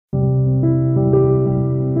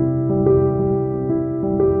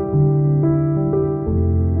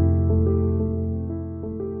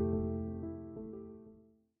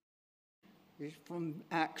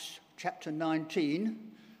chapter 19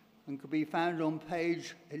 and can be found on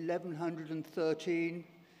page 1113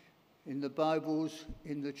 in the Bibles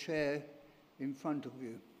in the chair in front of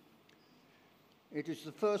you. It is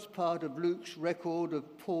the first part of Luke's record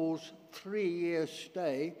of Paul's 3-year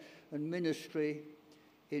stay and ministry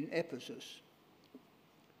in Ephesus.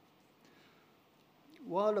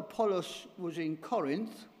 While Apollos was in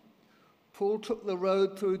Corinth, Paul took the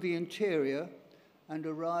road through the interior and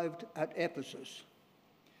arrived at Ephesus.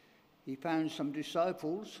 He found some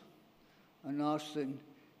disciples and asked them,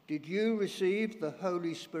 "Did you receive the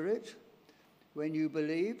Holy Spirit when you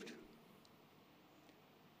believed?"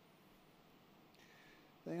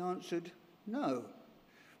 They answered, "No,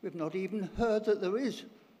 we've not even heard that there is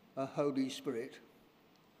a Holy Spirit."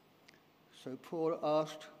 So Paul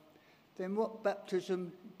asked, "Then what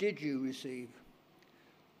baptism did you receive?"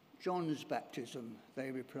 "John's baptism," they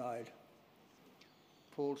replied.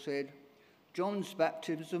 Paul said, "John's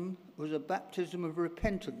baptism was a baptism of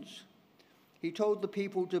repentance. He told the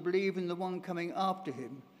people to believe in the one coming after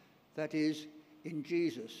him, that is, in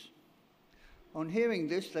Jesus. On hearing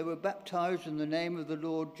this, they were baptized in the name of the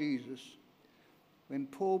Lord Jesus. When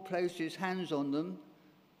Paul placed his hands on them,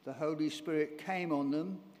 the Holy Spirit came on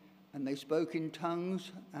them, and they spoke in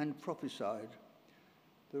tongues and prophesied.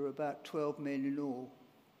 There were about 12 men in all.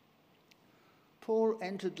 Paul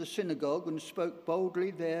entered the synagogue and spoke boldly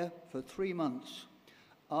there for 3 months,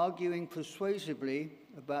 arguing persuasively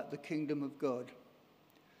about the kingdom of God.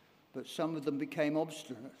 But some of them became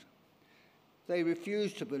obstinate. They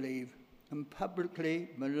refused to believe and publicly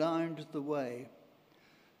maligned the way.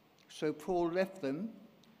 So Paul left them.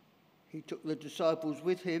 He took the disciples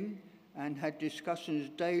with him and had discussions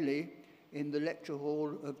daily in the lecture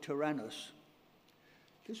hall of Tyrannus.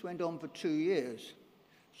 This went on for 2 years,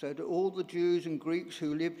 so that all the Jews and Greeks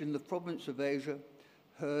who lived in the province of Asia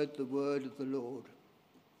heard the word of the Lord.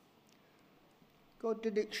 God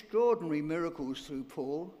did extraordinary miracles through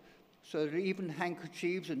Paul, so that even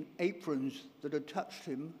handkerchiefs and aprons that had touched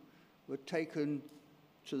him were taken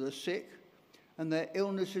to the sick, and their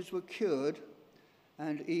illnesses were cured,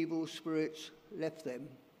 and evil spirits left them.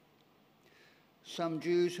 Some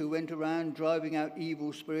Jews who went around driving out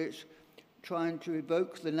evil spirits, trying to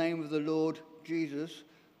evoke the name of the Lord Jesus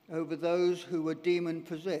over those who were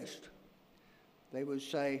demon-possessed. They would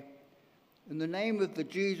say, "In the name of the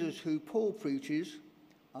Jesus who Paul preaches,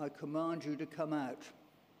 I command you to come out."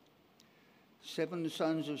 7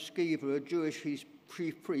 sons of Sceva, a Jewish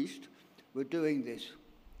chief priest, were doing this.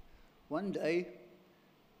 One day,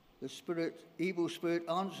 the evil spirit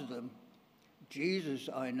answered them, "Jesus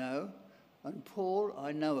I know, and Paul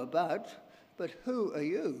I know about, but who are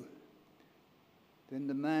you?" Then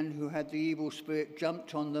the man who had the evil spirit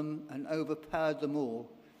jumped on them and overpowered them all.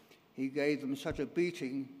 He gave them such a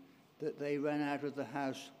beating that they ran out of the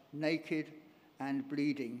house naked and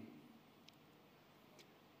bleeding.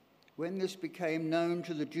 When this became known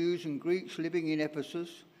to the Jews and Greeks living in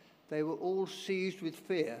Ephesus, they were all seized with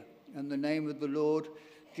fear, and the name of the Lord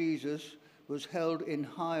Jesus was held in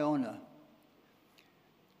high honor.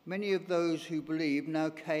 Many of those who believed now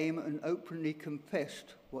came and openly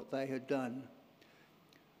confessed what they had done.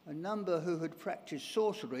 A number who had practiced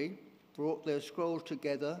sorcery brought their scrolls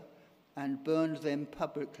together and burned them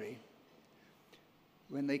publicly.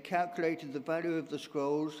 When they calculated the value of the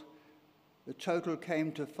scrolls, the total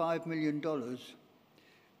came to $5 million.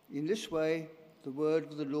 In this way, the word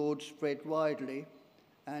of the Lord spread widely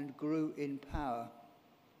and grew in power.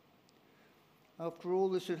 After all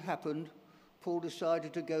this had happened, Paul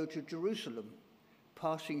decided to go to Jerusalem,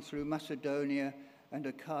 passing through Macedonia and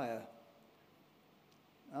Achaia.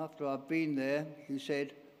 "After I've been there," he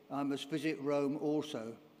said, "I must visit Rome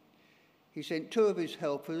also." He sent 2 of his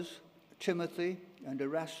helpers, Timothy and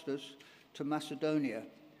Erastus, to Macedonia,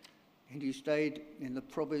 and he stayed in the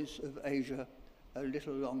province of Asia a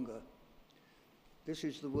little longer. This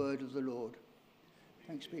is the word of the Lord.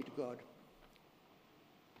 Thanks be to God.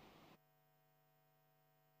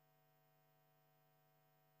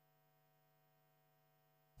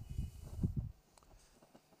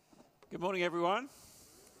 Good morning, everyone.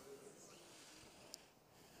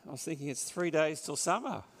 I was thinking it's 3 days till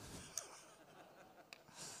summer.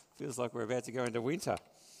 Feels like we're about to go into winter.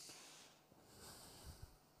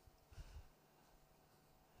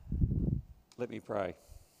 Let me pray.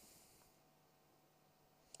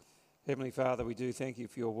 Heavenly Father, we do thank you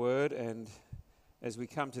for your word, and as we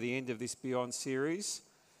come to the end of this Beyond series,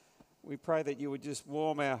 we pray that you would just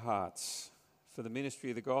warm our hearts for the ministry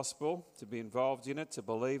of the gospel, to be involved in it, to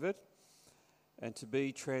believe it, and to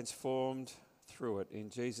be transformed through it. In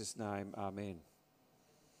Jesus' name, amen.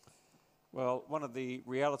 Well, one of the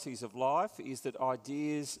realities of life is that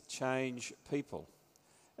ideas change people.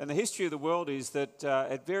 And the history of the world is that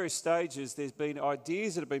at various stages there's been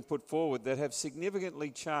ideas that have been put forward that have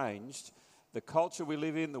significantly changed the culture we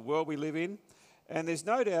live in, the world we live in. And there's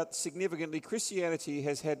no doubt significantly Christianity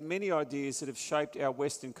has had many ideas that have shaped our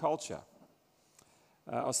Western culture.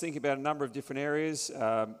 I was thinking about a number of different areas.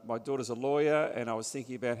 My daughter's a lawyer, and I was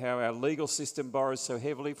thinking about how our legal system borrows so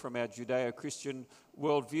heavily from our Judeo-Christian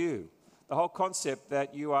worldview. The whole concept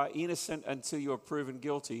that you are innocent until you are proven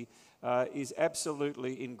guilty is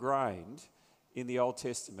absolutely ingrained in the Old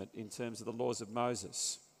Testament in terms of the laws of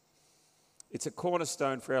Moses. It's a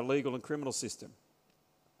cornerstone for our legal and criminal system.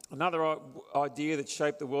 Another idea that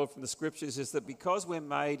shaped the world from the scriptures is that because we're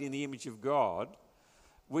made in the image of God,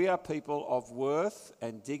 we are people of worth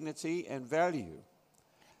and dignity and value.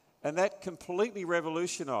 And that completely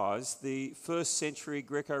revolutionised the first century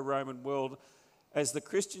Greco-Roman world as the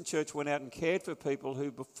Christian church went out and cared for people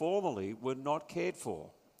who formerly were not cared for.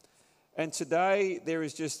 And today there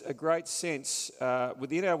is just a great sense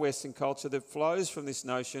within our Western culture that flows from this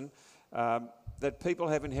notion that people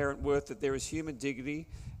have inherent worth, that there is human dignity,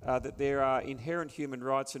 that there are inherent human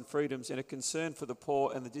rights and freedoms, and a concern for the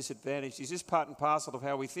poor and the disadvantaged is just part and parcel of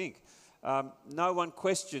how we think. No one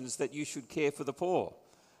questions that you should care for the poor,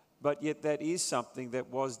 but yet that is something that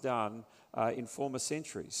was done in former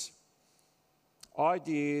centuries.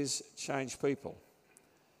 Ideas change people.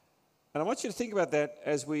 And I want you to think about that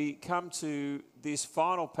as we come to this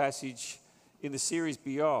final passage in the series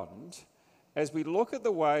Beyond, as we look at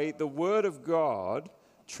the way the Word of God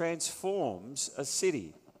transforms a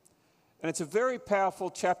city. And it's a very powerful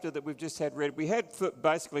chapter that we've just had read. We had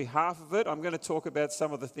basically half of it. I'm going to talk about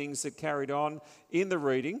some of the things that carried on in the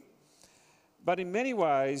reading. But in many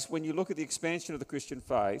ways, when you look at the expansion of the Christian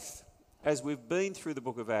faith, as we've been through the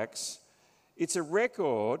book of Acts, it's a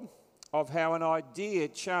record of how an idea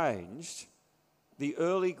changed the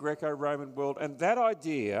early Greco-Roman world. And that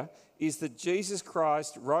idea is that Jesus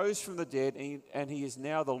Christ rose from the dead and he is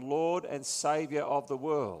now the Lord and Saviour of the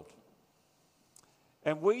world.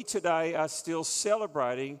 And we today are still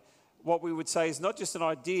celebrating what we would say is not just an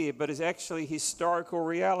idea, but is actually historical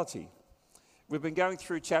reality. We've been going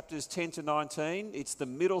through chapters 10 to 19. It's the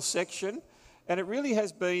middle section. And it really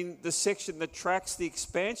has been the section that tracks the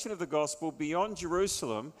expansion of the gospel beyond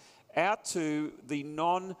Jerusalem out to the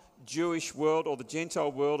non-Jewish world, or the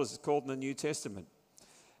Gentile world as it's called in the New Testament.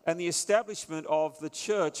 And the establishment of the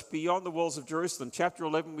church beyond the walls of Jerusalem. Chapter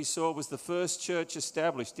 11 we saw was the first church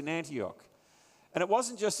established in Antioch. And it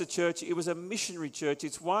wasn't just a church, it was a missionary church.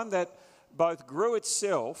 It's one that both grew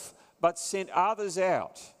itself but sent others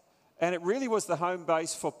out. And it really was the home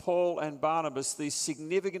base for Paul and Barnabas, these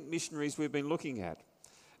significant missionaries we've been looking at.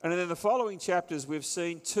 And in the following chapters, we've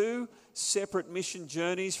seen two separate mission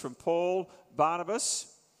journeys from Paul,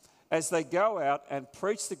 Barnabas, as they go out and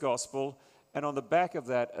preach the gospel, and on the back of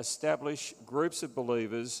that, establish groups of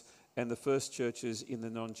believers and the first churches in the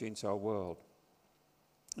non-Gentile world.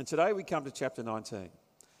 And today we come to chapter 19,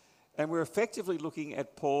 and we're effectively looking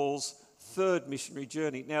at Paul's third missionary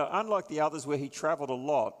journey. Now, unlike the others where he travelled a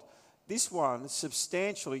lot, this one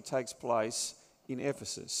substantially takes place in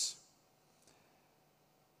Ephesus.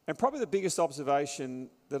 And probably the biggest observation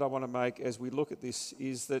that I want to make as we look at this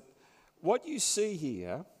is that what you see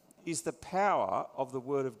here is the power of the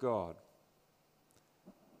Word of God.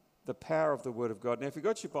 The power of the Word of God. Now, if you've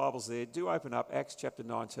got your Bibles there, do open up Acts chapter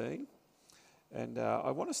 19. And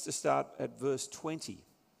I want us to start at verse 20,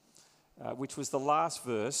 which was the last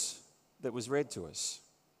verse that was read to us.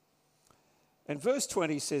 And verse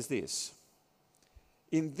 20 says this: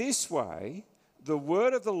 "In this way, the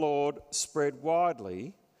word of the Lord spread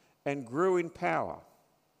widely and grew in power."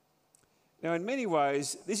 Now, in many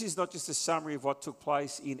ways, this is not just a summary of what took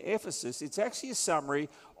place in Ephesus. It's actually a summary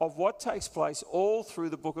of what takes place all through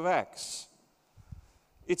the book of Acts.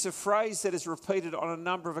 It's a phrase that is repeated on a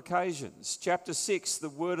number of occasions. Chapter 6, the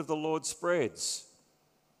word of the Lord spreads.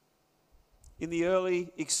 In the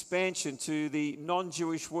early expansion to the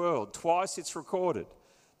non-Jewish world, twice it's recorded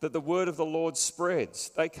that the word of the Lord spreads.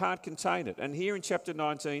 They can't contain it. And here in chapter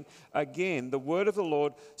 19, again, the word of the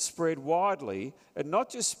Lord spread widely, and not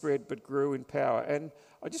just spread, but grew in power. And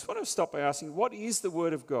I just want to stop by asking, what is the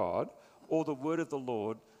word of God or the word of the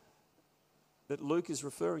Lord that Luke is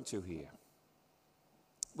referring to here?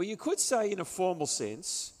 Well, you could say in a formal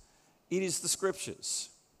sense, it is the scriptures.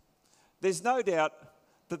 There's no doubt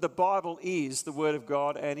that the Bible is the Word of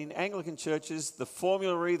God, and in Anglican churches, the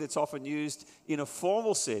formulary that's often used in a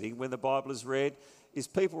formal setting when the Bible is read is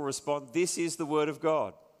people respond, "This is the Word of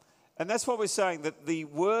God." And that's what we're saying, that the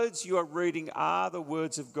words you are reading are the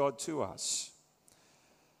words of God to us.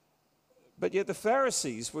 But yet the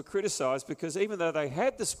Pharisees were criticised because even though they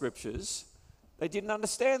had the scriptures, they didn't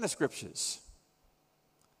understand the scriptures.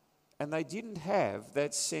 And they didn't have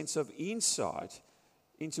that sense of insight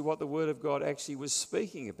into what the Word of God actually was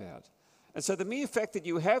speaking about. And so the mere fact that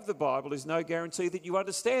you have the Bible is no guarantee that you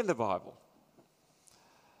understand the Bible.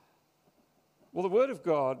 Well, the Word of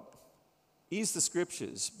God is the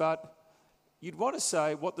scriptures, but you'd want to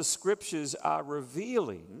say what the scriptures are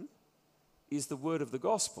revealing is the word of the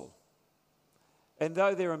gospel. And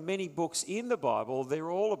though there are many books in the Bible,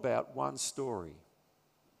 they're all about one story.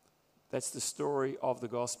 That's the story of the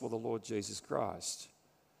gospel of the Lord Jesus Christ,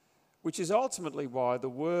 which is ultimately why the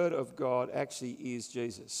word of God actually is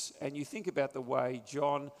Jesus. And you think about the way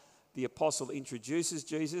John the apostle introduces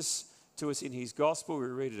Jesus to us in his gospel. We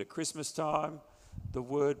read it at Christmas time. The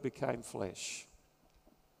word became flesh.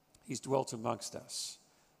 He's dwelt amongst us,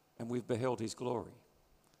 and we've beheld his glory.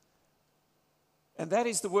 And that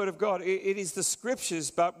is the word of God. It is the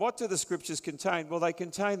scriptures, but what do the scriptures contain? Well, they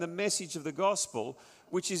contain the message of the gospel,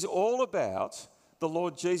 which is all about the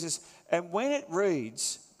Lord Jesus. And when it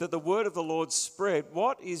reads that the word of the Lord spread,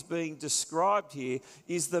 what is being described here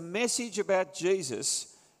is the message about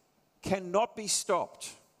Jesus cannot be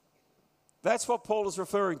stopped. That's what Paul is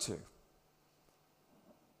referring to.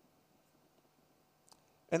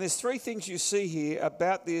 And there's three things you see here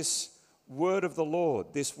about this word of the Lord,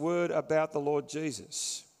 this word about the Lord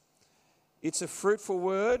Jesus. It's a fruitful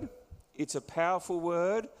word, it's a powerful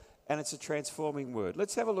word, and it's a transforming word.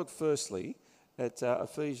 Let's have a look firstly at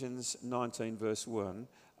Ephesians 19 verse 1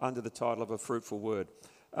 under the title of a fruitful word.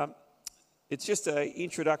 It's just an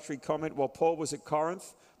introductory comment. While Paul was at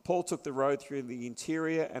Corinth, Paul took the road through the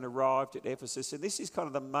interior and arrived at Ephesus. And this is kind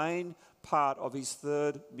of the main part of his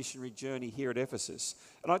third missionary journey here at Ephesus.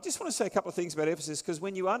 And I just want to say a couple of things about Ephesus, because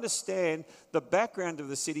when you understand the background of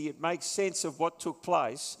the city, it makes sense of what took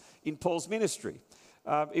place in Paul's ministry.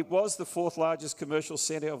 It was the fourth largest commercial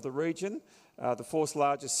centre of the region, the fourth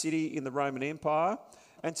largest city in the Roman Empire.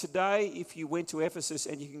 And today, if you went to Ephesus,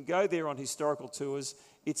 and you can go there on historical tours,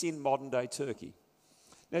 it's in modern-day Turkey.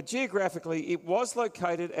 Now, geographically, it was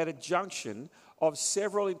located at a junction of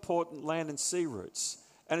several important land and sea routes.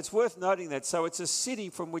 And it's worth noting that. So it's a city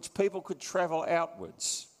from which people could travel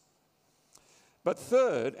outwards. But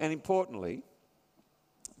third, and importantly,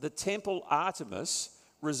 the temple Artemis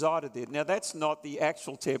resided there. Now, that's not the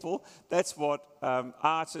actual temple. That's what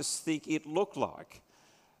artists think it looked like.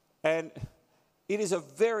 And it is a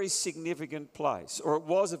very significant place, or it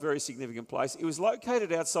was a very significant place. It was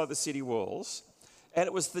located outside the city walls, and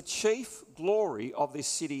it was the chief glory of this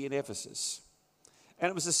city in Ephesus. And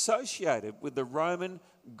it was associated with the Roman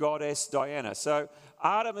goddess Diana. So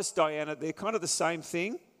Artemis, Diana, they're kind of the same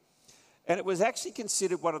thing. And it was actually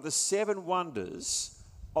considered one of the 7 wonders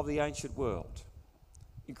of the ancient world.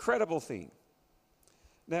 Incredible thing.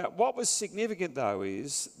 Now, what was significant, though,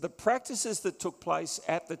 is the practices that took place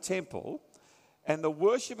at the temple and the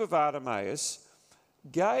worship of Artemis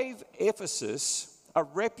gave Ephesus a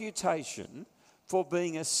reputation for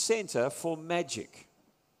being a centre for magic.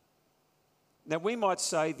 Now, we might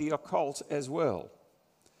say the occult as well.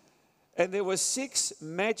 And there were 6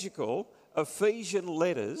 magical Ephesian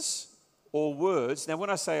letters or words. Now, when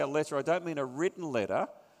I say a letter, I don't mean a written letter,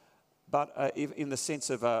 but in the sense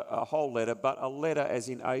of a whole letter, but a letter as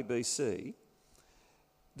in ABC,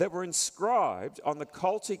 that were inscribed on the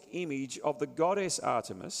cultic image of the goddess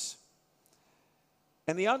Artemis.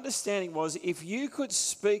 And the understanding was, if you could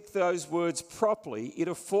speak those words properly, it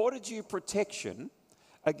afforded you protection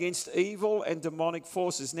against evil and demonic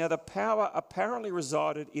forces. Now, the power apparently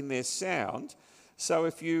resided in their sound, so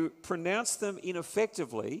if you pronounced them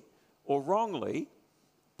ineffectively or wrongly,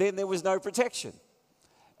 then there was no protection.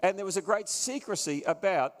 And there was a great secrecy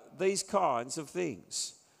about these kinds of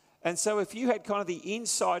things. And so if you had kind of the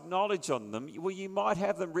inside knowledge on them, well, you might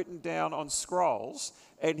have them written down on scrolls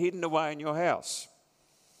and hidden away in your house.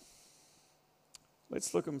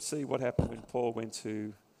 Let's look and see what happened when Paul went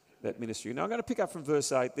to that ministry. Now, I'm going to pick up from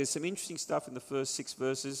verse 8. There's some interesting stuff in the first 6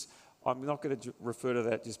 verses. I'm not going to refer to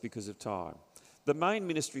that just because of time. The main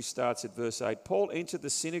ministry starts at verse 8. Paul entered the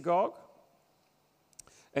synagogue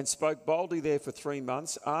and spoke boldly there for 3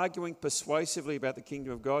 months, arguing persuasively about the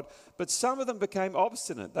kingdom of God. But some of them became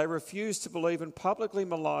obstinate. They refused to believe and publicly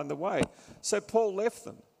maligned the way. So Paul left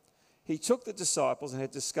them. He took the disciples and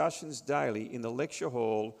had discussions daily in the lecture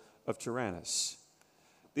hall of Tyrannus.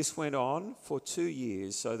 This went on for 2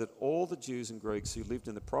 years, so that all the Jews and Greeks who lived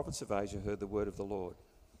in the province of Asia heard the word of the Lord.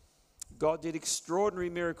 God did extraordinary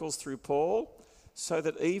miracles through Paul, so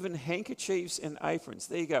that even handkerchiefs and aprons,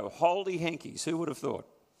 there you go, holy hankies, who would have thought?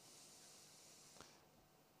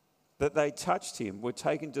 that they touched him were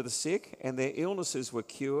taken to the sick, and their illnesses were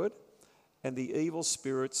cured, and the evil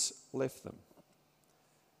spirits left them.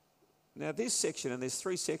 Now this section, and there's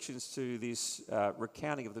 3 sections to this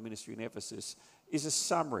recounting of the ministry in Ephesus, is a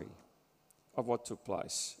summary of what took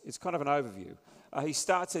place. It's kind of an overview. He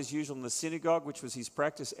starts as usual in the synagogue, which was his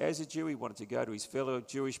practice as a Jew. He wanted to go to his fellow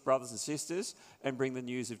Jewish brothers and sisters and bring the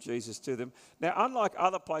news of Jesus to them. Now, unlike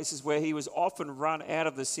other places where he was often run out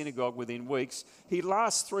of the synagogue within weeks, he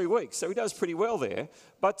lasts 3 weeks, so he does pretty well there.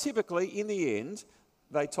 But typically, in the end,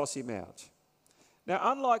 they toss him out. Now,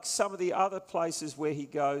 unlike some of the other places where he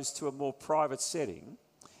goes to a more private setting,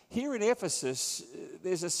 here in Ephesus,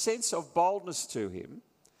 there's a sense of boldness to him.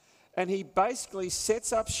 And he basically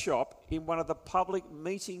sets up shop in one of the public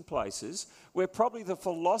meeting places where probably the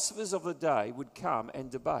philosophers of the day would come and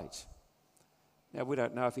debate. Now, we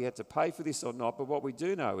don't know if he had to pay for this or not, but what we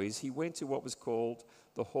do know is he went to what was called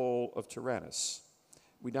the Hall of Tyrannus.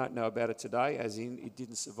 We don't know about it today, as in it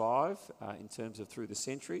didn't survive in terms of through the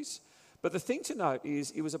centuries. But the thing to note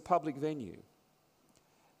is it was a public venue.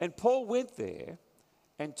 And Paul went there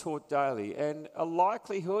and taught daily. And a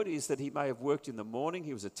likelihood is that he may have worked in the morning.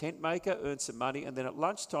 He was a tent maker, earned some money, and then at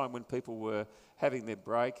lunchtime when people were having their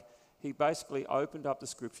break, he basically opened up the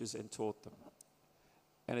scriptures and taught them.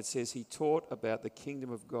 And it says he taught about the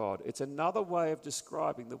kingdom of God. It's another way of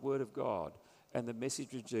describing the word of God and the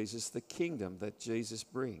message of Jesus, the kingdom that Jesus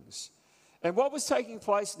brings. And what was taking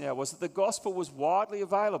place now was that the gospel was widely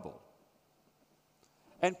available.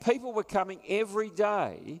 And people were coming every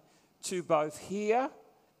day to both hear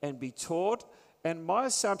and be taught, and my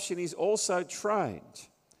assumption is also trained,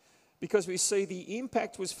 because we see the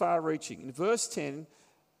impact was far-reaching. In verse 10,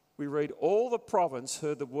 we read, all the province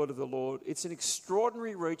heard the word of the Lord. It's an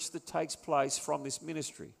extraordinary reach that takes place from this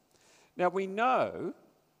ministry. Now, we know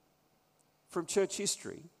from church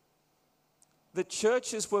history that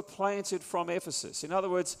churches were planted from Ephesus. In other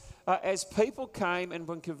words, as people came and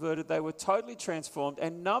were converted, they were totally transformed,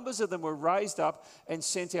 and numbers of them were raised up and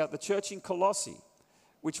sent out. The church in Colossae,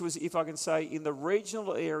 which was, if I can say, in the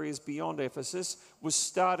regional areas beyond Ephesus, was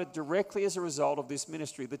started directly as a result of this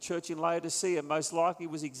ministry. The church in Laodicea most likely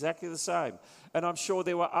was exactly the same. And I'm sure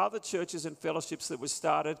there were other churches and fellowships that were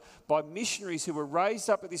started by missionaries who were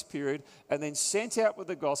raised up at this period and then sent out with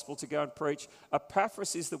the gospel to go and preach.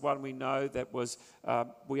 Epaphras is the one we know that was,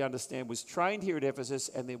 we understand, was trained here at Ephesus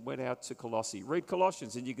and then went out to Colossae. Read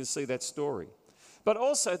Colossians and you can see that story. But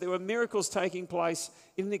also there were miracles taking place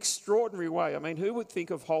in an extraordinary way. I mean, who would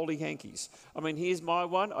think of holy hankies? I mean, here's my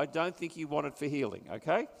one. I don't think you want it for healing,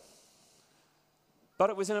 okay?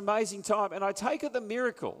 But it was an amazing time. And I take it the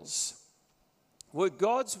miracles were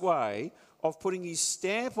God's way of putting his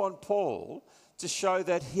stamp on Paul to show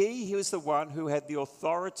that he was the one who had the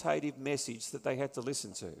authoritative message that they had to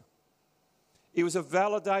listen to. It was a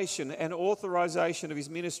validation and authorization of his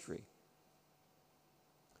ministry.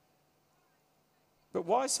 But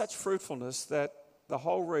why such fruitfulness that the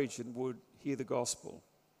whole region would hear the gospel?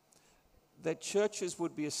 That churches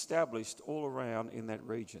would be established all around in that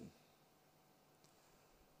region.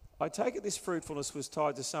 I take it this fruitfulness was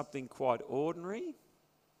tied to something quite ordinary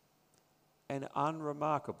and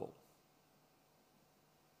unremarkable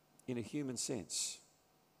in a human sense.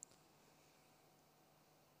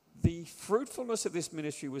 The fruitfulness of this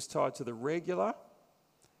ministry was tied to the regular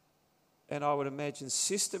and I would imagine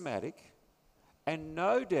systematic and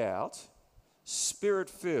no doubt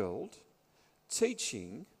spirit-filled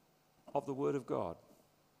teaching of the Word of God.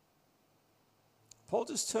 Paul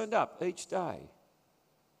just turned up each day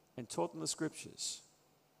and taught them the Scriptures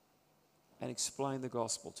and explained the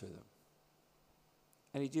gospel to them.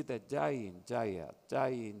 And he did that day in, day out,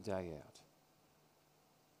 day in, day out.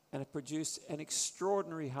 And it produced an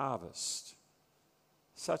extraordinary harvest,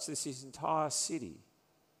 such that his entire city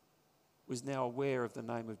was now aware of the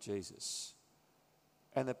name of Jesus.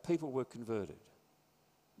 And that people were converted.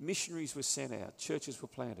 Missionaries were sent out. Churches were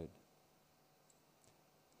planted.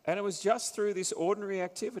 And it was just through this ordinary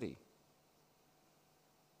activity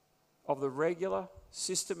of the regular,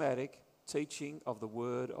 systematic teaching of the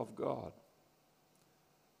Word of God.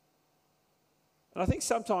 And I think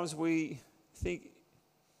sometimes we think,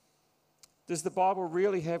 does the Bible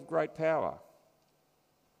really have great power?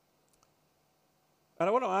 And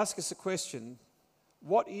I want to ask us a question.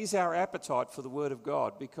 What is our appetite for the Word of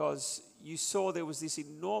God? Because you saw there was this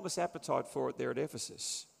enormous appetite for it there at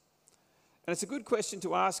Ephesus. And it's a good question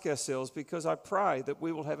to ask ourselves, because I pray that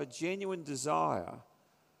we will have a genuine desire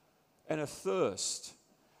and a thirst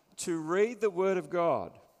to read the Word of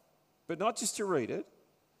God, but not just to read it,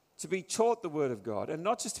 to be taught the Word of God, and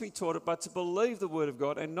not just to be taught it, but to believe the Word of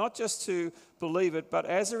God, and not just to believe it, but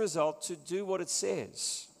as a result to do what it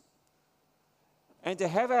says. and to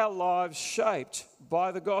have our lives shaped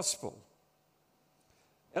by the gospel.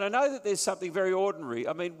 And I know that there's something very ordinary.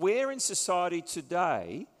 I mean, where in society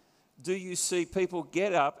today do you see people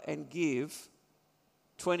get up and give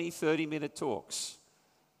 20, 30-minute talks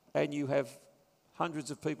and you have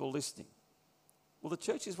hundreds of people listening? Well, the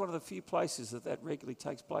church is one of the few places that regularly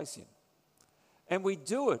takes place in. And we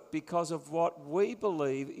do it because of what we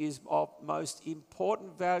believe is of most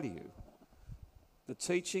important value: the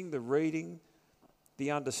teaching, the reading,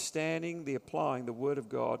 the understanding, the applying the Word of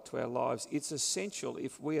God to our lives. It's essential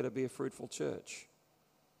if we are to be a fruitful church.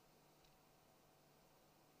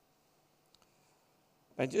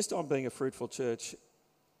 And just on being a fruitful church,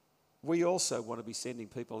 we also want to be sending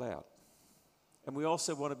people out. And we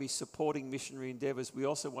also want to be supporting missionary endeavours. We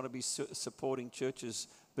also want to be supporting churches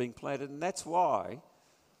being planted. And that's why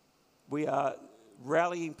we are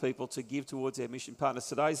rallying people to give towards our mission partners.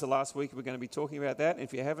 Today's the last week we're going to be talking about that. And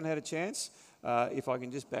if you haven't had a chance, if I can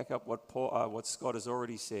just back up what Scott has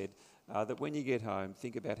already said, that when you get home,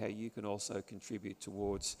 think about how you can also contribute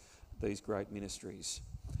towards these great ministries.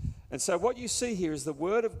 And so what you see here is the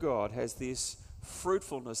Word of God has this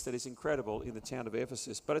fruitfulness that is incredible in the town of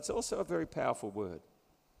Ephesus, but it's also a very powerful word.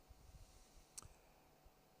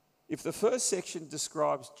 If the first section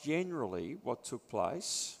describes generally what took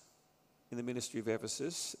place in the ministry of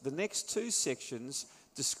Ephesus, the next two sections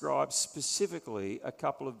describe specifically a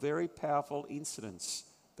couple of very powerful incidents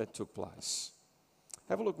that took place.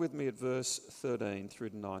 Have a look with me at verse 13 through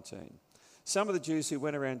to 19. Some of the Jews who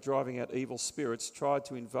went around driving out evil spirits tried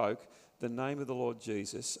to invoke the name of the Lord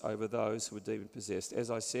Jesus over those who were demon-possessed.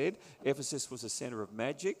 As I said, Ephesus was a centre of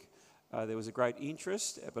magic. There was a great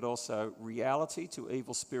interest, but also reality to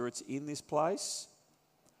evil spirits in this place.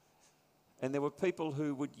 And there were people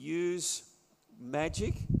who would use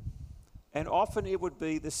magic, and often it would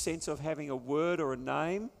be the sense of having a word or a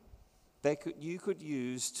name that you could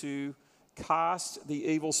use to cast the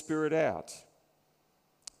evil spirit out.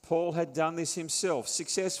 Paul had done this himself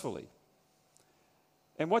successfully.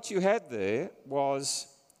 And what you had there was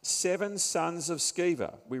 7 sons of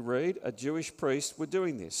Sceva, we read, a Jewish priest, were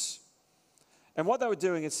doing this. And what they were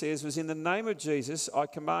doing, it says, was, "In the name of Jesus, I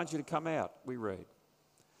command you to come out," we read.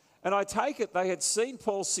 And I take it they had seen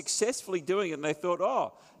Paul successfully doing it, and they thought,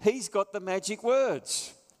 oh, he's got the magic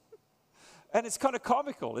words. And it's kind of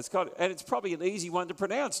comical. And it's probably an easy one to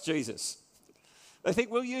pronounce, Jesus. They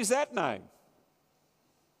think, we'll use that name.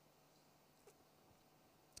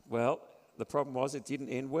 Well, the problem was it didn't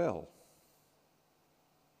end well.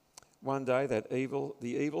 One day the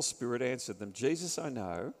evil spirit answered them, "Jesus I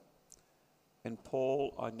know, and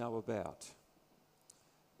Paul I know about."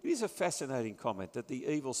 It is a fascinating comment that the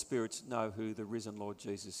evil spirits know who the risen Lord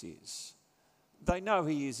Jesus is. They know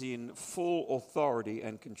he is in full authority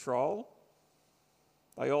and control.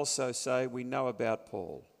 They also say, "We know about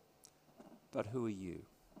Paul, but who are you?"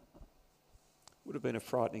 Would have been a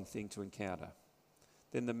frightening thing to encounter.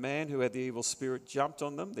 Then the man who had the evil spirit jumped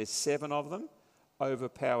on them. There's 7 of them,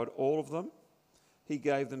 overpowered all of them. He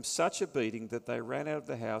gave them such a beating that they ran out of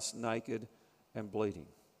the house naked and bleeding.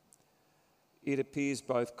 It appears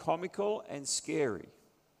both comical and scary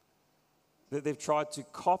that they've tried to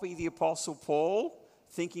copy the Apostle Paul,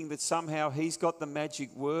 thinking that somehow he's got the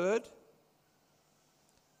magic word,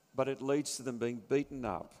 but it leads to them being beaten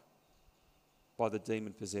up by the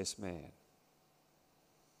demon-possessed man.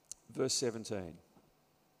 Verse 17.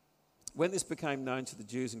 When this became known to the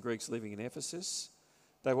Jews and Greeks living in Ephesus,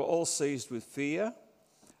 they were all seized with fear,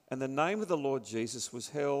 and the name of the Lord Jesus was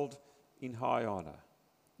held in high honour.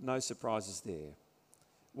 No surprises there.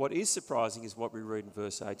 What is surprising is what we read in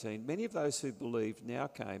verse 18. Many of those who believed now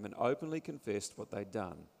came and openly confessed what they'd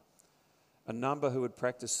done. A number who had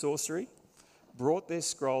practiced sorcery brought their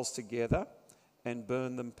scrolls together and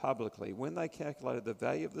burned them publicly. When they calculated the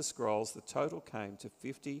value of the scrolls, the total came to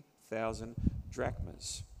 50,000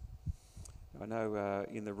 drachmas. I know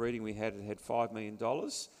in the reading we had, it had $5 million.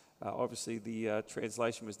 Obviously, the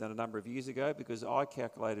translation was done a number of years ago, because I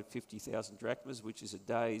calculated 50,000 drachmas, which is a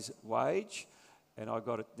day's wage, and I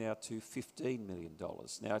got it now to $15 million.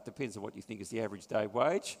 Now, it depends on what you think is the average day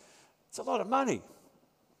wage. It's a lot of money.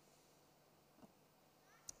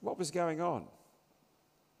 What was going on?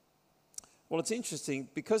 Well, it's interesting,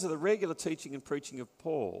 because of the regular teaching and preaching of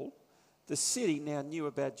Paul, the city now knew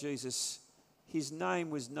about Jesus. His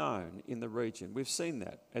name was known in the region. We've seen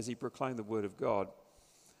that as he proclaimed the word of God.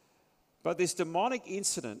 But this demonic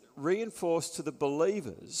incident reinforced to the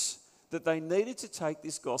believers that they needed to take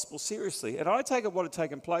this gospel seriously. And I take it what had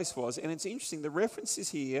taken place was, and it's interesting, the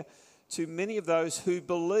references here to many of those who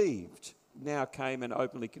believed now came and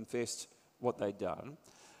openly confessed what they'd done,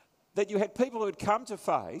 that you had people who had come to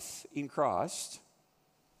faith in Christ,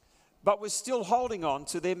 but was still holding on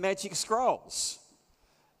to their magic scrolls.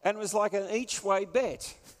 And it was like an each-way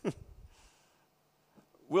bet.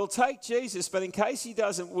 We'll take Jesus, but in case he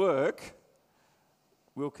doesn't work,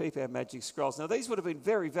 we'll keep our magic scrolls. Now, these would have been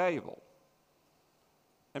very valuable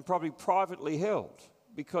and probably privately held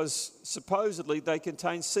because supposedly they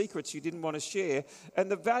contained secrets you didn't want to share, and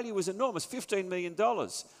the value was enormous, $15 million.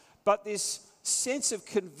 But this sense of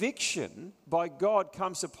conviction by God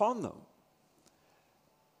comes upon them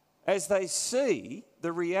as they see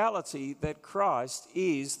the reality that Christ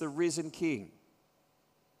is the risen King.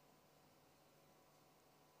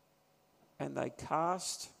 And they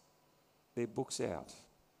cast their books out.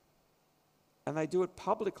 And they do it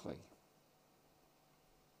publicly.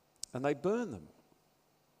 And they burn them.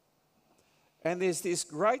 And there's this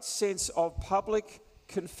great sense of public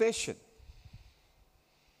confession.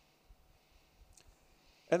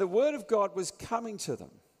 And the word of God was coming to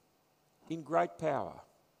them in great power.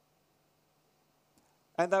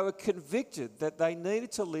 And they were convicted that they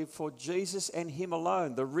needed to live for Jesus and him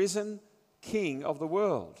alone, the risen King of the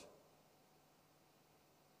world.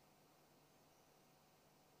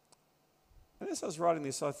 And as I was writing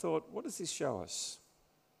this, I thought, what does this show us?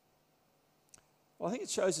 Well, I think it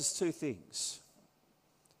shows us two things.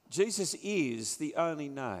 Jesus is the only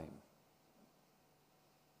name.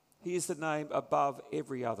 He is the name above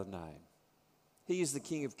every other name. He is the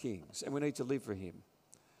King of Kings, and we need to live for him.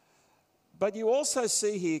 But you also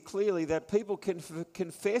see here clearly that people can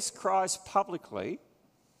confess Christ publicly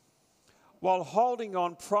while holding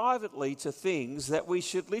on privately to things that we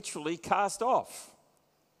should literally cast off.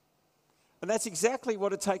 And that's exactly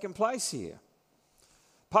what had taken place here.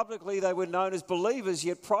 Publicly, they were known as believers,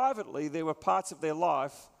 yet privately, there were parts of their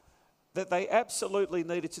life that they absolutely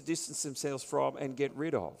needed to distance themselves from and get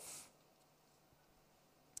rid of.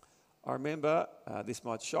 I remember, this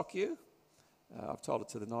might shock you, I've told it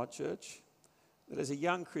to the night church, that as a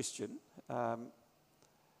young Christian,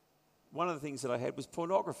 one of the things that I had was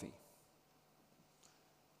pornography.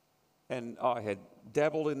 And I had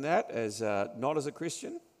dabbled in that as not as a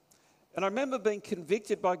Christian. And I remember being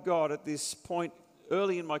convicted by God at this point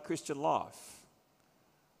early in my Christian life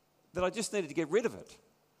that I just needed to get rid of it.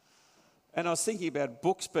 And I was thinking about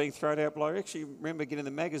books being thrown out, but I actually remember getting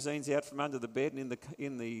the magazines out from under the bed and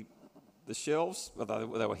in the shelves,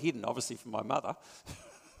 although they were hidden obviously from my mother,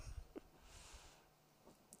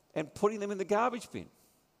 and putting them in the garbage bin.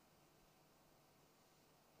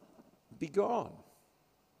 Be gone.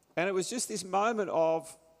 And it was just this moment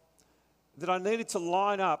of that I needed to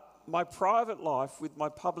line up my private life with my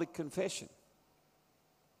public confession.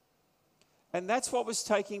 And that's what was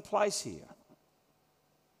taking place here.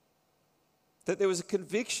 That there was a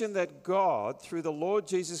conviction that God, through the Lord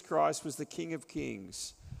Jesus Christ, was the King of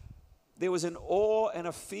Kings. There was an awe and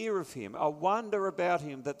a fear of him, a wonder about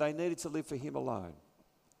him that they needed to live for him alone.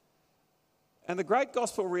 And the great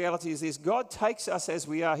gospel reality is this: God takes us as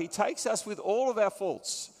we are. He takes us with all of our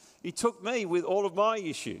faults. He took me with all of my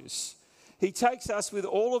issues. He takes us with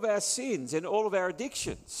all of our sins and all of our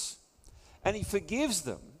addictions. And he forgives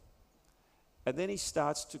them. And then he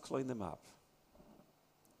starts to clean them up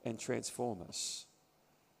and transform us.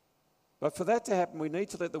 But for that to happen, we need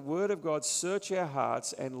to let the word of God search our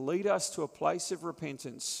hearts and lead us to a place of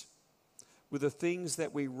repentance with the things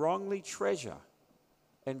that we wrongly treasure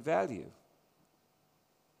and value,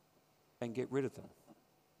 and get rid of them.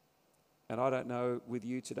 And I don't know with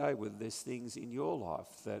you today whether there's things in your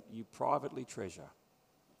life that you privately treasure.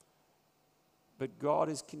 But God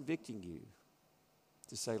is convicting you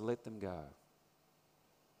to say, let them go.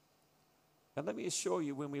 And let me assure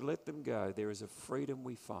you, when we let them go, there is a freedom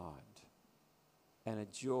we find and a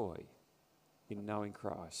joy in knowing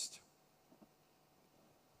Christ.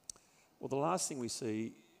 Well, the last thing we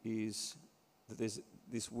see is that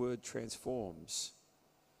this word transforms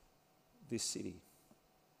this city.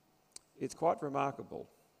 It's quite remarkable.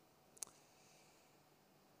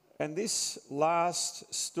 And this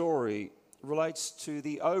last story relates to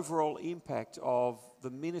the overall impact of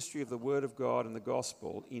the ministry of the Word of God and the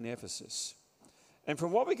gospel in Ephesus. And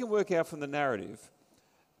from what we can work out from the narrative,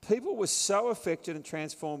 people were so affected and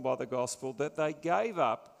transformed by the gospel that they gave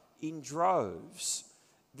up in droves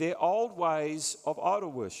their old ways of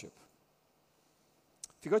idol worship.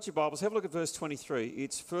 If you've got your Bibles, have a look at verse 23.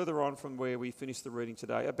 It's further on from where we finished the reading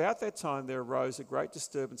today. About that time there arose a great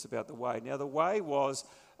disturbance about the way. Now the way was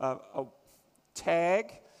a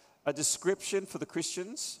tag, a description for the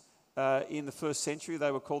Christians. In the first century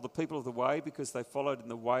they were called the people of the way because they followed in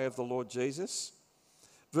the way of the Lord Jesus.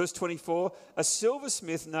 Verse 24, a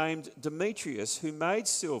silversmith named Demetrius, who made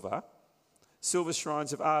silver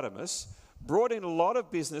shrines of Artemis, brought in a lot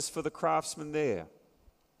of business for the craftsmen there.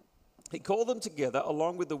 He called them together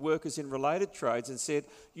along with the workers in related trades and said,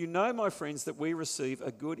 "You know, my friends, that we receive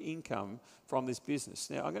a good income from this business."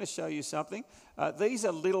 Now, I'm going to show you something. These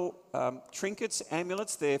are little trinkets,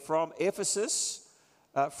 amulets. They're from Ephesus,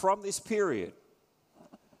 from this period.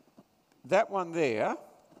 That one there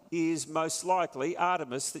is most likely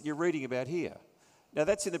Artemis that you're reading about here. Now,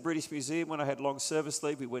 that's in the British Museum. When I had long service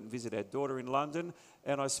leave, we went and visited our daughter in London,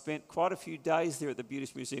 and I spent quite a few days there at the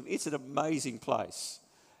British Museum. It's an amazing place.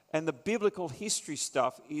 And the biblical history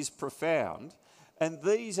stuff is profound. And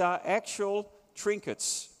these are actual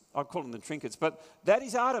trinkets. I'm calling them trinkets, but that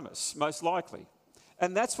is Artemis, most likely.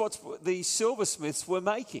 And that's what the silversmiths were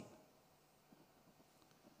making.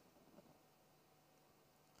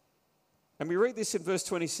 And we read this in verse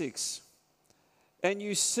 26. "And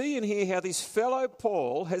you see and hear how this fellow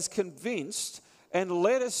Paul has convinced and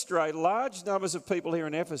led astray large numbers of people here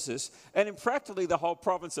in Ephesus and in practically the whole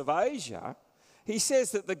province of Asia. He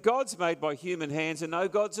says that the gods made by human hands are no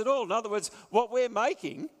gods at all." In other words, what we're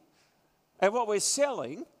making and what we're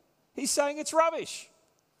selling, he's saying it's rubbish.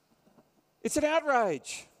 It's an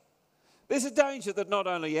outrage. There's a danger that not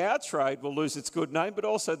only our trade will lose its good name, but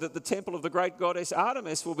also that the temple of the great goddess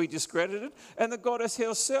Artemis will be discredited, and the goddess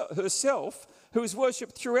herself, who is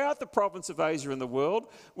worshipped throughout the province of Asia and the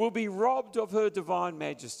world, will be robbed of her divine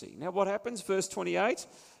majesty. Now what happens? Verse 28.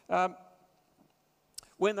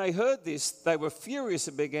 When they heard this, they were furious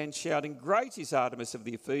and began shouting, "Great is Artemis of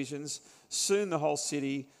the Ephesians." Soon the whole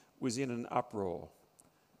city was in an uproar.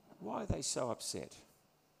 Why are they so upset?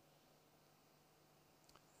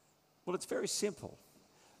 Well, it's very simple.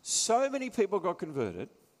 So many people got converted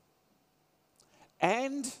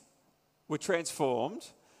and were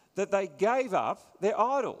transformed that they gave up their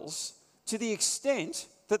idols to the extent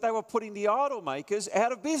that they were putting the idol makers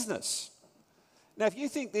out of business. Now, if you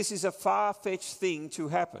think this is a far-fetched thing to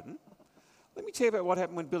happen, let me tell you about what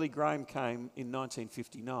happened when Billy Graham came in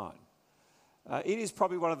 1959. It is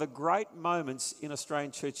probably one of the great moments in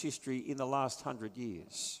Australian church history in the last 100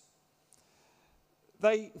 years.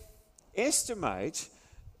 They estimate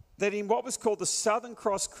that in what was called the Southern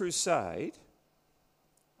Cross Crusade,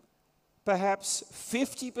 perhaps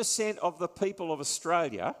 50% of the people of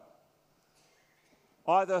Australia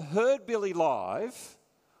either heard Billy live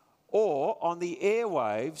or on the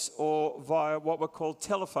airwaves or via what were called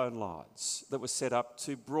telephone lines that were set up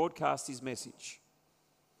to broadcast his message.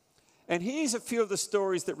 And here's a few of the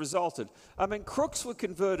stories that resulted. I mean, crooks were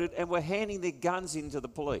converted and were handing their guns in to the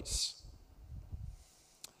police.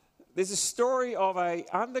 There's a story of an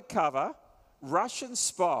undercover Russian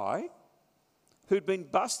spy who'd been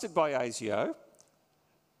busted by ASIO,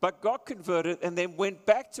 but got converted and then went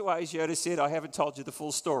back to ASIO to say, "I haven't told you the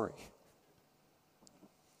full story."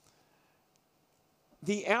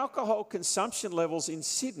 The alcohol consumption levels in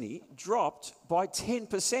Sydney dropped by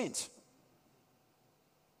 10%.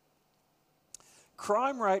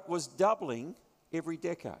 Crime rate was doubling every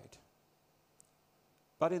decade.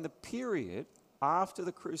 But in the period after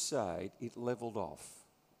the crusade, it levelled off.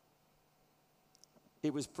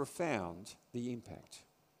 It was profound, the impact.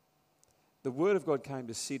 The word of God came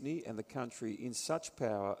to Sydney and the country in such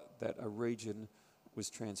power that a region was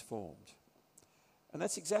transformed. And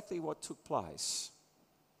that's exactly what took place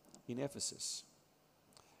in Ephesus.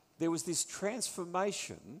 There was this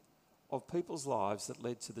transformation of people's lives that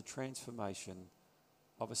led to the transformation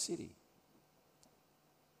of a city.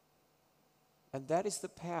 And that is the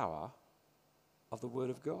power of the Word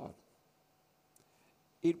of God.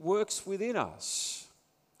 It works within us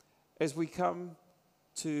as we come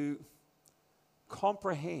to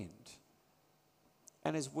comprehend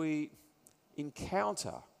and as we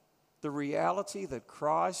encounter the reality that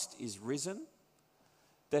Christ is risen,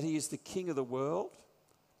 that he is the King of the world,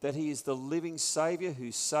 that he is the living Saviour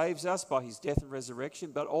who saves us by his death and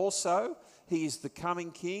resurrection, but also he is the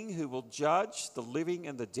coming King who will judge the living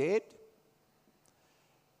and the dead.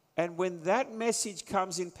 And when that message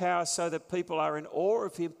comes in power so that people are in awe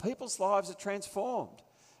of him, people's lives are transformed.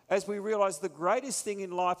 As we realise the greatest thing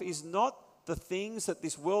in life is not the things that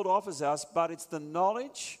this world offers us, but it's the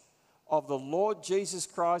knowledge of the Lord Jesus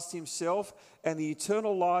Christ himself and the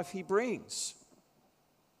eternal life he brings.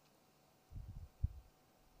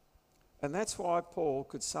 And that's why Paul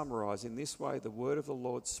could summarise in this way: the word of the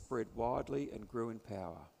Lord spread widely and grew in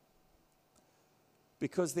power.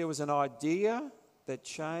 Because there was an idea that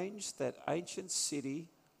changed that ancient city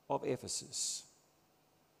of Ephesus,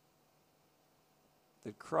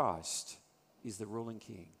 that Christ is the ruling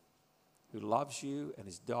King who loves you and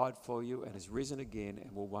has died for you and has risen again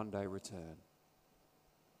and will one day return.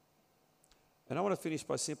 And I want to finish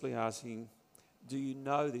by simply asking, do you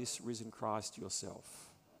know this risen Christ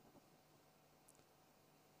yourself?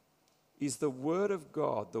 is the word of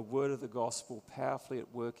God, the word of the gospel, powerfully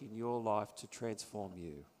at work in your life to transform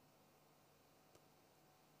you?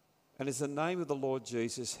 And is the name of the Lord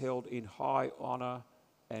Jesus held in high honour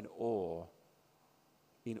and awe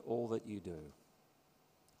in all that you do?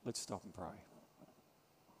 Let's stop and pray.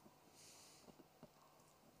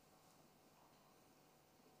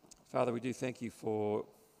 Father, we do thank you for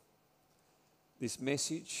this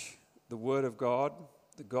message, the word of God,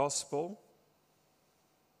 the gospel,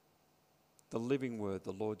 the living word,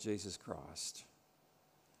 the Lord Jesus Christ.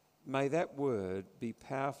 May that word be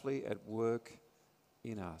powerfully at work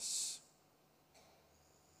in us.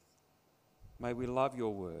 May we love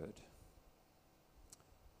your word.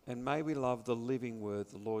 And may we love the living word,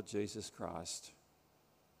 the Lord Jesus Christ.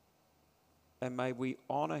 And may we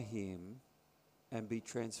honour him and be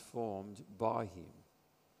transformed by him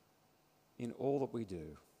in all that we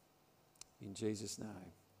do. In Jesus'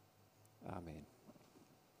 name, amen.